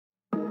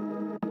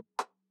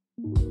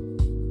Hi,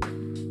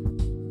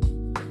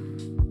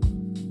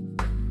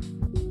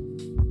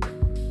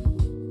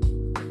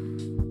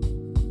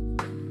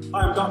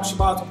 I'm Dr.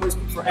 Shabazz, Pro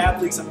Speak for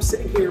Athletes. I'm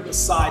sitting here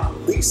beside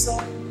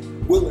Lisa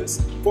Willis,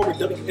 former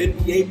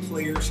WNBA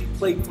player. She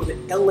played for the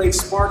LA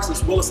Sparks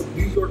as well as the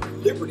New York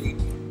Liberty.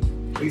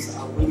 Lisa,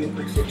 I really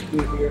appreciate you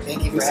being here.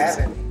 Thank you for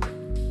having me.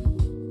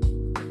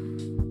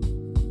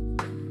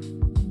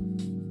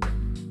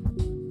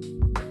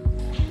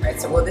 All right,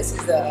 so this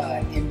is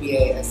the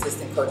NBA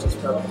Assistant Coaches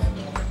Program,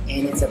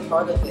 and it's a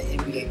part of the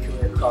NBA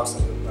Career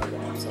Crossover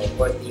Program. So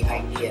what the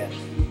idea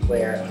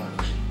where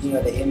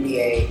the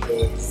NBA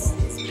is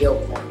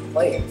built on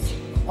players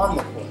on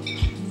the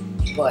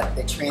court, but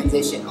the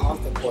transition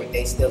off the court,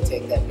 they still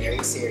take that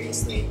very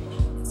seriously.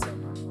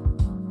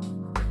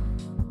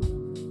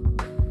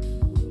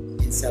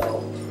 And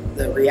so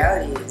the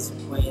reality is,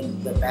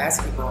 when the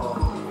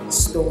basketball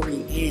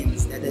story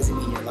ends, that doesn't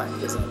mean your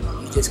life is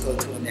over. You just go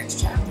to a next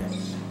chapter.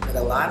 But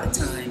a lot of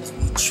times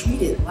we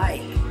treat it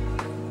like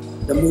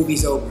the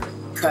movie's over,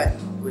 cut,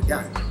 we're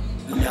done,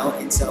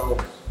 And so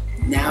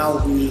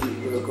now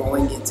we're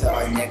going into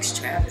our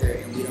next chapter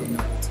and we don't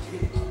know what to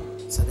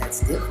do. So that's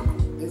difficult.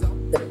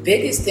 The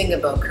biggest thing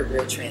about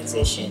career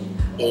transition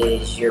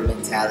is your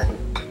mentality,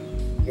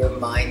 your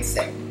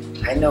mindset.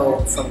 I know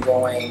from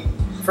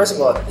first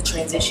of all, the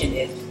transition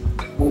is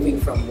moving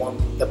from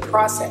the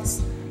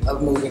process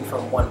of moving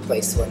from one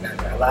place to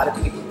another. A lot of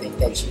people think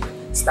that you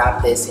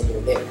stop this and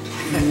you're there.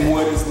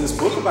 What is this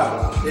book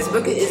about? This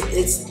book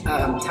is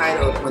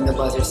titled When the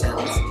Buzzer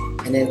Sounds,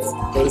 and it's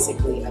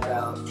basically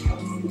about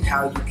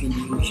how you can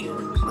use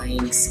your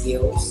playing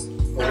skills,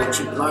 or what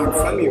you learn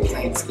from your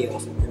playing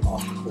skills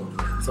off the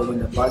court. So when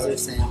the buzzer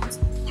sounds,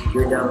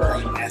 you're done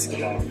playing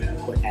basketball,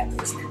 what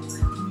happens next?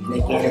 And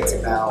again, it's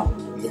about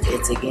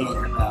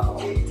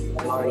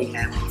what already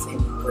happens and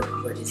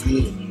what is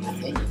needed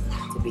within you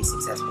to be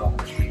successful.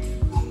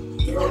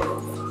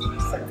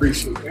 I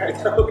appreciate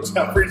it, Coach. I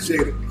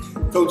appreciate it.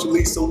 Coach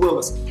Lisa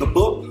Willis. The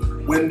book,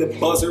 When the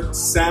Buzzer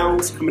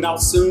Sounds, coming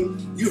out soon.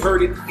 You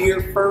heard it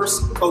here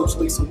first. Coach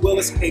Lisa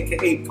Willis,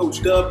 a.k.a.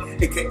 Coach Dub,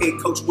 a.k.a.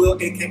 Coach Will,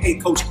 a.k.a.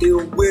 Coach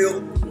Ill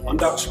Will. I'm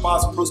Dr.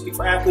 Shabazz, Pro Speak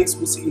for Athletes.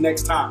 We'll see you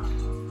next time.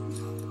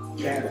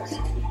 Yes.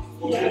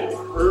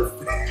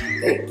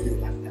 Perfect.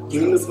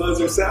 When the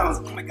Buzzer Sounds.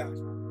 Oh my gosh.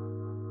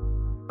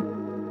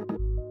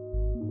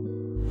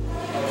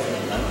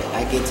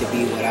 I get to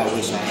be what I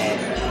wish I had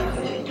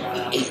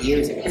 8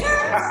 years ago.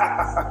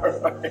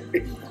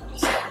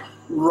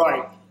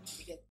 Right.